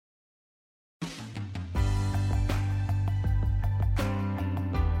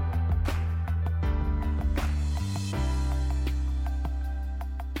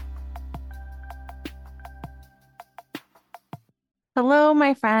Hello,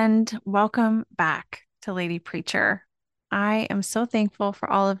 my friend. Welcome back to Lady Preacher. I am so thankful for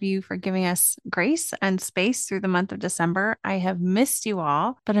all of you for giving us grace and space through the month of December. I have missed you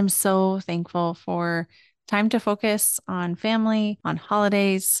all, but I'm so thankful for time to focus on family, on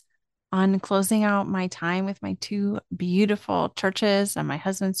holidays, on closing out my time with my two beautiful churches and my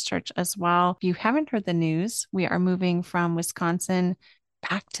husband's church as well. If you haven't heard the news, we are moving from Wisconsin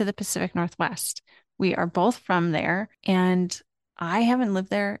back to the Pacific Northwest. We are both from there, and I haven't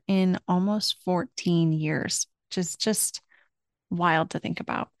lived there in almost 14 years, which is just wild to think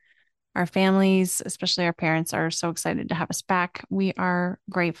about. Our families, especially our parents, are so excited to have us back. We are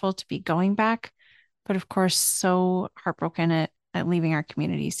grateful to be going back, but of course, so heartbroken at leaving our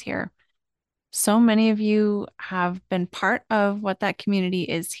communities here. So many of you have been part of what that community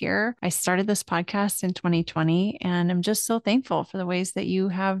is here. I started this podcast in 2020, and I'm just so thankful for the ways that you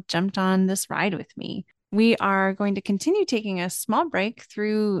have jumped on this ride with me. We are going to continue taking a small break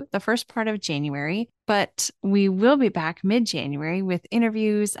through the first part of January, but we will be back mid-January with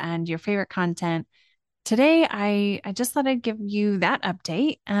interviews and your favorite content. Today, I just thought I'd give you that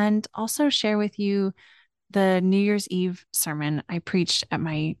update and also share with you the New Year's Eve sermon I preached at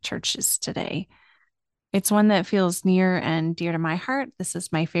my churches today. It's one that feels near and dear to my heart. This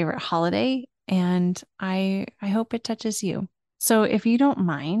is my favorite holiday, and I hope it touches you. So if you don't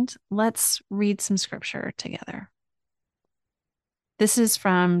mind, let's read some scripture together. This is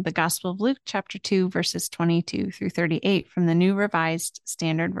from the Gospel of Luke, chapter 2, verses 22 through 38 from the New Revised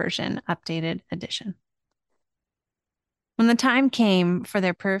Standard Version, updated edition. When the time came for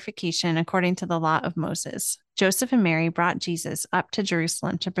their purification according to the law of Moses, Joseph and Mary brought Jesus up to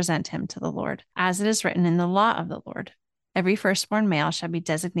Jerusalem to present him to the Lord. As it is written in the law of the Lord, every firstborn male shall be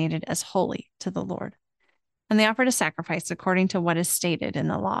designated as holy to the Lord. And they offered a sacrifice according to what is stated in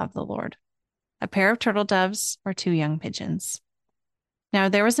the law of the Lord, a pair of turtle doves or two young pigeons. Now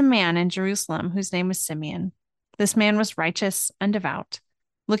there was a man in Jerusalem whose name was Simeon. This man was righteous and devout,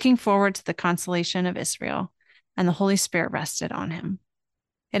 looking forward to the consolation of Israel, and the Holy Spirit rested on him.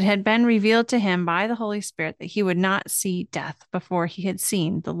 It had been revealed to him by the Holy Spirit that he would not see death before he had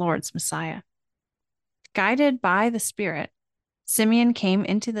seen the Lord's Messiah. Guided by the Spirit, Simeon came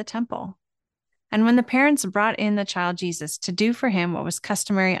into the temple. And when the parents brought in the child Jesus to do for him what was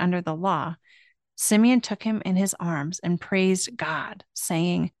customary under the law, Simeon took him in his arms and praised God,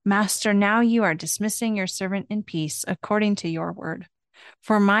 saying, Master, now you are dismissing your servant in peace according to your word.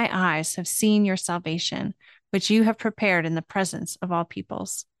 For my eyes have seen your salvation, which you have prepared in the presence of all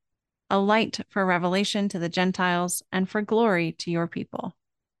peoples, a light for revelation to the Gentiles and for glory to your people.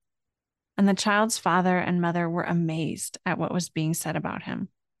 And the child's father and mother were amazed at what was being said about him.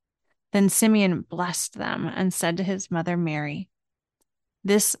 Then Simeon blessed them and said to his mother Mary,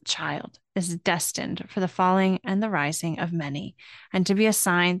 This child is destined for the falling and the rising of many, and to be a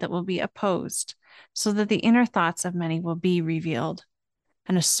sign that will be opposed, so that the inner thoughts of many will be revealed,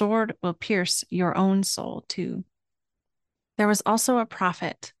 and a sword will pierce your own soul too. There was also a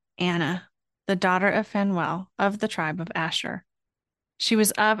prophet, Anna, the daughter of Phanuel of the tribe of Asher. She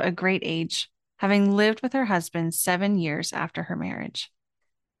was of a great age, having lived with her husband 7 years after her marriage.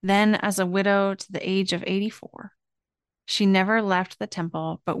 Then, as a widow to the age of 84, she never left the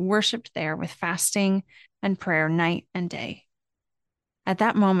temple, but worshipped there with fasting and prayer night and day. At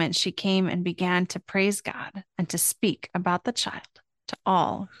that moment, she came and began to praise God and to speak about the child to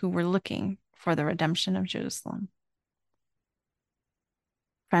all who were looking for the redemption of Jerusalem.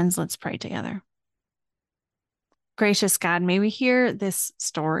 Friends, let's pray together. Gracious God, may we hear this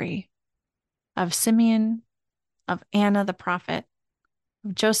story of Simeon, of Anna the prophet,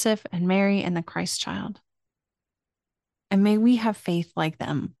 of Joseph and Mary and the Christ child. And may we have faith like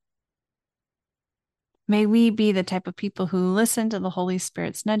them. May we be the type of people who listen to the Holy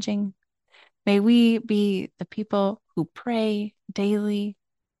Spirit's nudging. May we be the people who pray daily,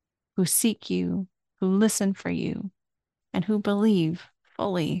 who seek you, who listen for you, and who believe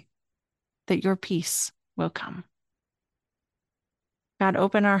fully that your peace will come. God,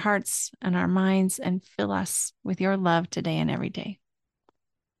 open our hearts and our minds and fill us with your love today and every day.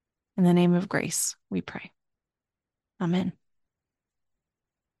 In the name of grace, we pray. Amen.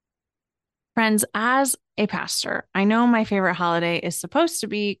 Friends, as a pastor, I know my favorite holiday is supposed to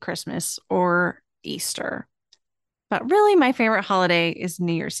be Christmas or Easter, but really my favorite holiday is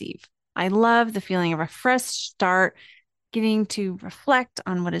New Year's Eve. I love the feeling of a fresh start, getting to reflect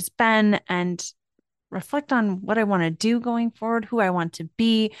on what has been and reflect on what I want to do going forward, who I want to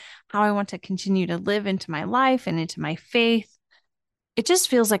be, how I want to continue to live into my life and into my faith. It just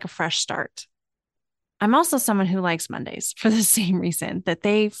feels like a fresh start. I'm also someone who likes Mondays for the same reason, that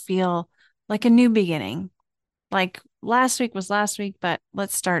they feel like a new beginning. Like last week was last week, but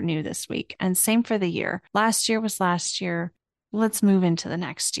let's start new this week. And same for the year. Last year was last year. Let's move into the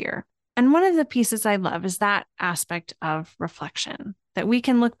next year. And one of the pieces I love is that aspect of reflection, that we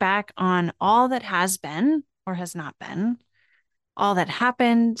can look back on all that has been or has not been, all that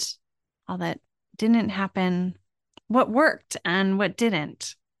happened, all that didn't happen, what worked and what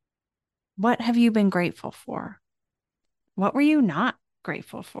didn't. What have you been grateful for? What were you not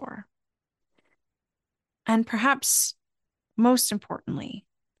grateful for? And perhaps most importantly,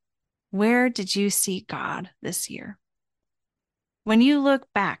 where did you see God this year? When you look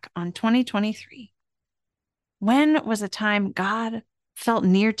back on 2023, when was a time God felt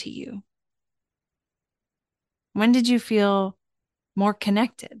near to you? When did you feel more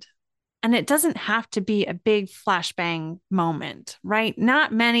connected? And it doesn't have to be a big flashbang moment, right?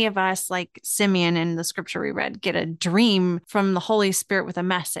 Not many of us, like Simeon in the scripture we read, get a dream from the Holy Spirit with a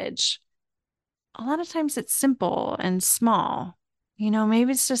message. A lot of times it's simple and small.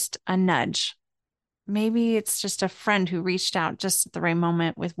 Maybe it's just a nudge. Maybe it's just a friend who reached out just at the right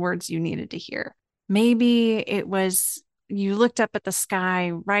moment with words you needed to hear. Maybe it was you looked up at the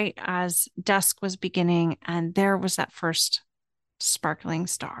sky right as dusk was beginning, and there was that first sparkling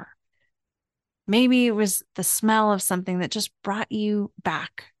star. Maybe it was the smell of something that just brought you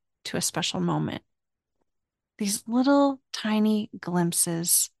back to a special moment. These little tiny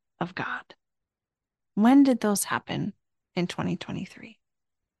glimpses of God. When did those happen in 2023?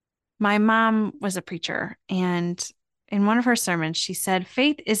 My mom was a preacher, and in one of her sermons, she said,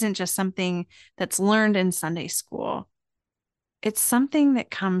 faith isn't just something that's learned in Sunday school. It's something that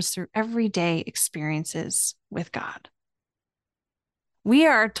comes through everyday experiences with God. We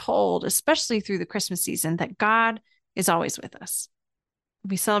are told, especially through the Christmas season, that God is always with us.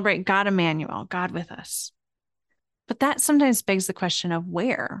 We celebrate God Emmanuel, God with us. But that sometimes begs the question of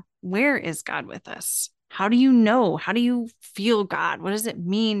where? Where is God with us? How do you know? How do you feel God? What does it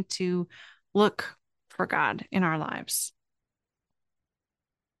mean to look for God in our lives?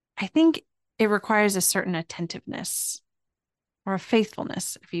 I think it requires a certain attentiveness or a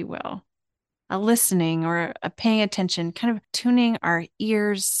faithfulness, if you will, a listening or a paying attention, kind of tuning our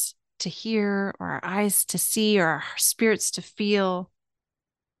ears to hear or our eyes to see or our spirits to feel,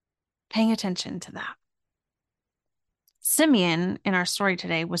 paying attention to that. Simeon in our story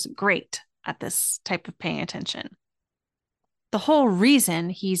today was great at this type of paying attention. The whole reason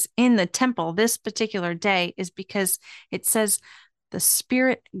he's in the temple this particular day is because it says the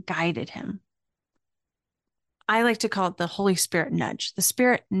Spirit guided him. I like to call it the Holy Spirit nudge. The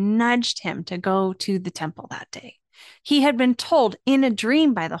Spirit nudged him to go to the temple that day. He had been told in a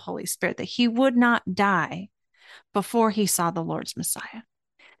dream by the Holy Spirit that he would not die before he saw the Lord's Messiah.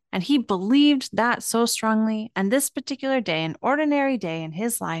 And he believed that so strongly. And this particular day, an ordinary day in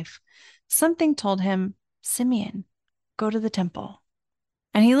his life, something told him, Simeon, go to the temple.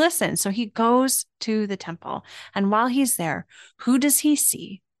 And he listened. So he goes to the temple. And while he's there, who does he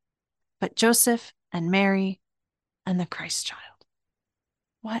see but Joseph and Mary and the Christ child?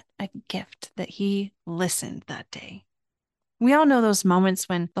 What a gift that he listened that day. We all know those moments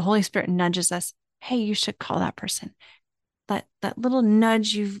when the Holy Spirit nudges us, hey, you should call that person. That little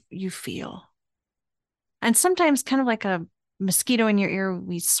nudge you feel. And sometimes kind of like a mosquito in your ear,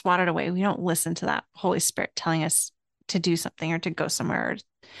 we swat it away. We don't listen to that Holy Spirit telling us to do something or to go somewhere or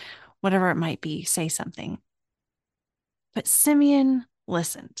whatever it might be, say something. But Simeon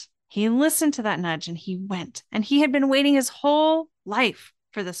listened. He listened to that nudge and he went. And he had been waiting his whole life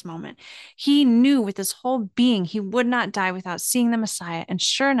for this moment. He knew with his whole being he would not die without seeing the Messiah. And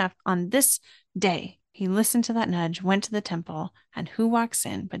sure enough, on this day, he listened to that nudge, went to the temple, and who walks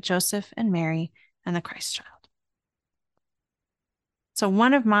in but Joseph and Mary and the Christ child? So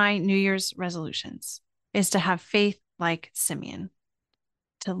one of my New Year's resolutions is to have faith like Simeon,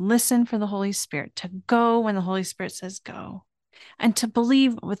 to listen for the Holy Spirit, to go when the Holy Spirit says go, and to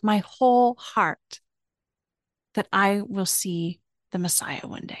believe with my whole heart that I will see the Messiah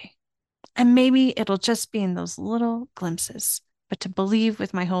one day. And maybe it'll just be in those little glimpses, but to believe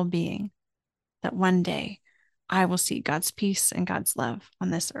with my whole being that one day I will see God's peace and God's love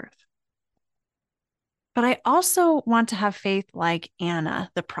on this earth. But I also want to have faith like Anna,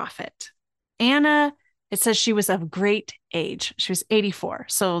 the prophet. Anna, it says she was of great age. She was 84.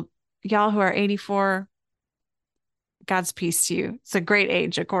 So y'all who are 84, God's peace to you. It's a great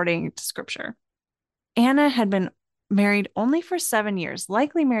age according to scripture. Anna had been married only for 7 years,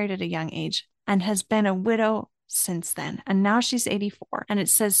 likely married at a young age, and has been a widow since then. And now she's 84. And it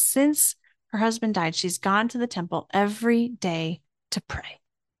says since her husband died, she's gone to the temple every day to pray.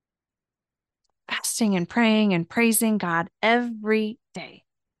 Fasting and praying and praising God every day.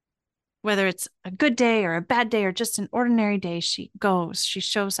 Whether it's a good day or a bad day or just an ordinary day, she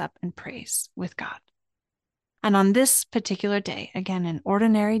shows up and prays with God. And on this particular day, again, an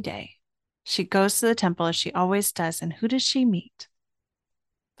ordinary day, she goes to the temple as she always does. And who does she meet?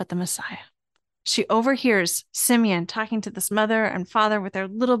 But the Messiah. She overhears Simeon talking to this mother and father with their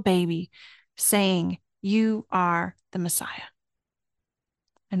little baby, saying, "You are the Messiah."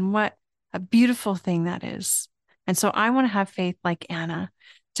 And what a beautiful thing that is. And so I want to have faith like Anna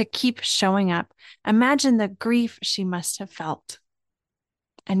to keep showing up. Imagine the grief she must have felt.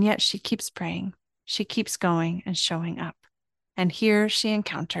 And yet she keeps praying. She keeps going and showing up. And here she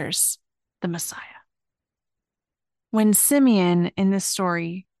encounters the Messiah. When Simeon in this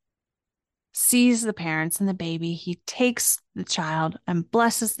story sees the parents and the baby, he takes the child and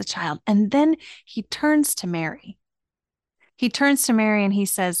blesses the child. And then he turns to Mary. He turns to Mary and he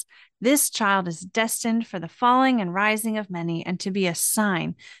says, "This child is destined for the falling and rising of many and to be a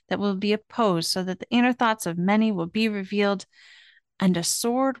sign that will be opposed so that the inner thoughts of many will be revealed, and a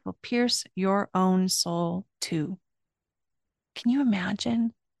sword will pierce your own soul too." Can you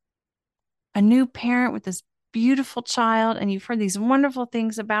imagine a new parent with this beautiful child, and you've heard these wonderful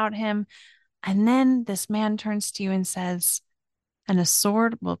things about him, and then this man turns to you and says, "And a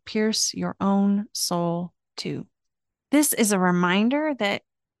sword will pierce your own soul too." This is a reminder that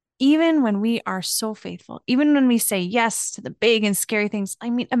even when we are so faithful, even when we say yes to the big and scary things, I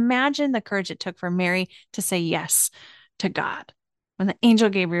mean, imagine the courage it took for Mary to say yes to God. When the angel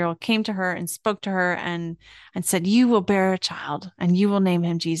Gabriel came to her and spoke to her and said, "You will bear a child and you will name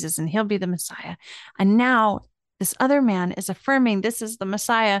him Jesus and he'll be the Messiah." And now this other man is affirming this is the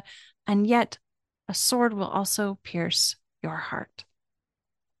Messiah, and yet a sword will also pierce your heart.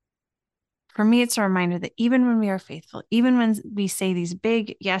 For me, it's a reminder that even when we are faithful, even when we say these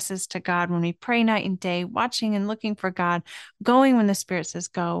big yeses to God, when we pray night and day, watching and looking for God, going when the Spirit says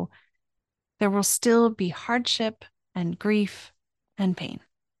go, there will still be hardship and grief and pain.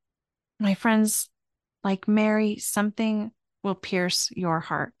 My friends, like Mary, something will pierce your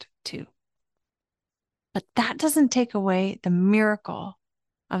heart too. But that doesn't take away the miracle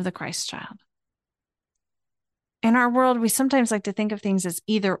of the Christ child. In our world, we sometimes like to think of things as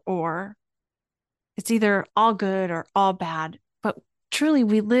either or. It's either all good or all bad. But truly,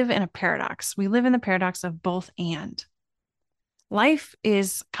 we live in a paradox. We live in the paradox of both and. Life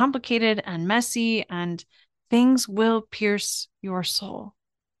is complicated and messy, and things will pierce your soul.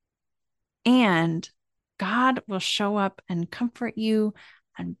 And God will show up and comfort you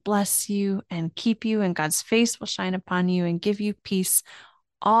and bless you and keep you, and God's face will shine upon you and give you peace.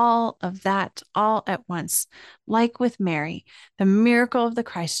 All of that, all at once, like with Mary, the miracle of the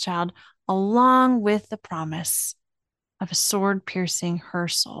Christ child, along with the promise of a sword piercing her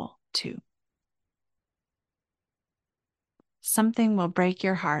soul too. Something will break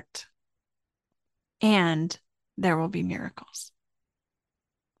your heart, and there will be miracles.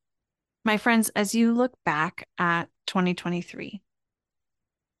 My friends, as you look back at 2023,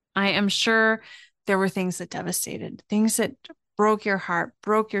 I am sure there were things that devastated, things that broke your heart,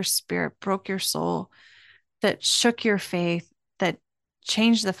 broke your spirit, broke your soul, that shook your faith, that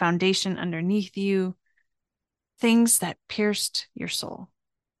changed the foundation underneath you, things that pierced your soul.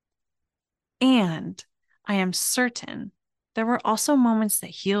 And I am certain there were also moments that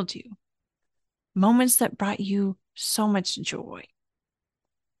healed you, moments that brought you so much joy,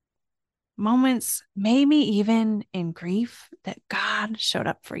 moments, maybe even in grief, that God showed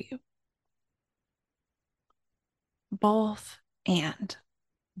up for you. Both and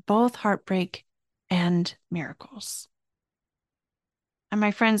both heartbreak and miracles. And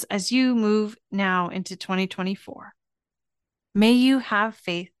my friends, as you move now into 2024, may you have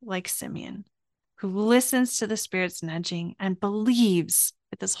faith like Simeon, who listens to the Spirit's nudging and believes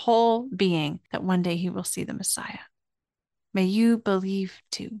with his whole being that one day he will see the Messiah. May you believe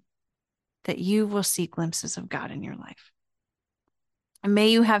too that you will see glimpses of God in your life. And may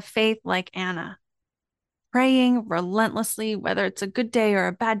you have faith like Anna, praying relentlessly, whether it's a good day or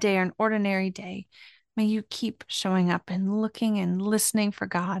a bad day or an ordinary day. May you keep showing up and looking and listening for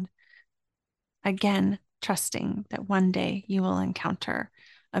God. Again, trusting that one day you will encounter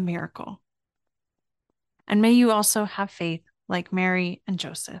a miracle. And may you also have faith like Mary and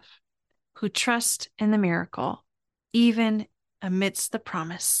Joseph, who trust in the miracle, even amidst the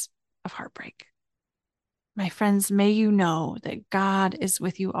promise of heartbreak. My friends, may you know that God is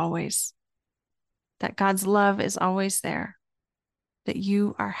with you always, that God's love is always there, that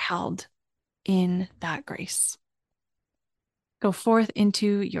you are held in that grace. Go forth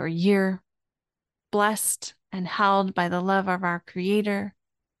into your year, blessed and held by the love of our Creator,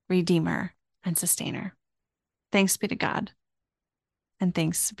 Redeemer, and Sustainer. Thanks be to God. And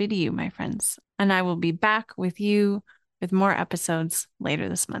thanks be to you, my friends. And I will be back with you with more episodes later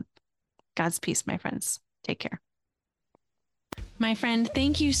this month. God's peace, my friends. Take care. My friend,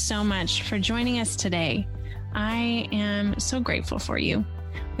 thank you so much for joining us today. I am so grateful for you.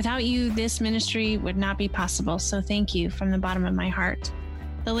 Without you, this ministry would not be possible. So thank you from the bottom of my heart.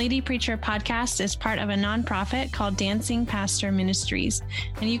 The Lady Preacher podcast is part of a nonprofit called Dancing Pastor Ministries,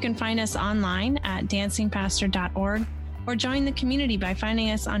 and you can find us online at dancingpastor.org or join the community by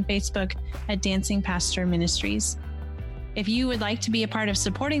finding us on Facebook at Dancing Pastor Ministries. If you would like to be a part of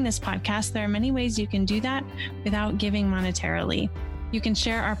supporting this podcast, there are many ways you can do that without giving monetarily. You can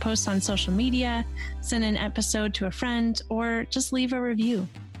share our posts on social media, send an episode to a friend, or just leave a review.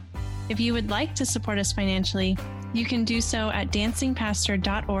 If you would like to support us financially, you can do so at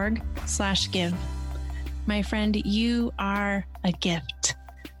dancingpastor.org/give. My friend, you are a gift.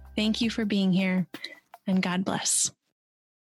 Thank you for being here, and God bless.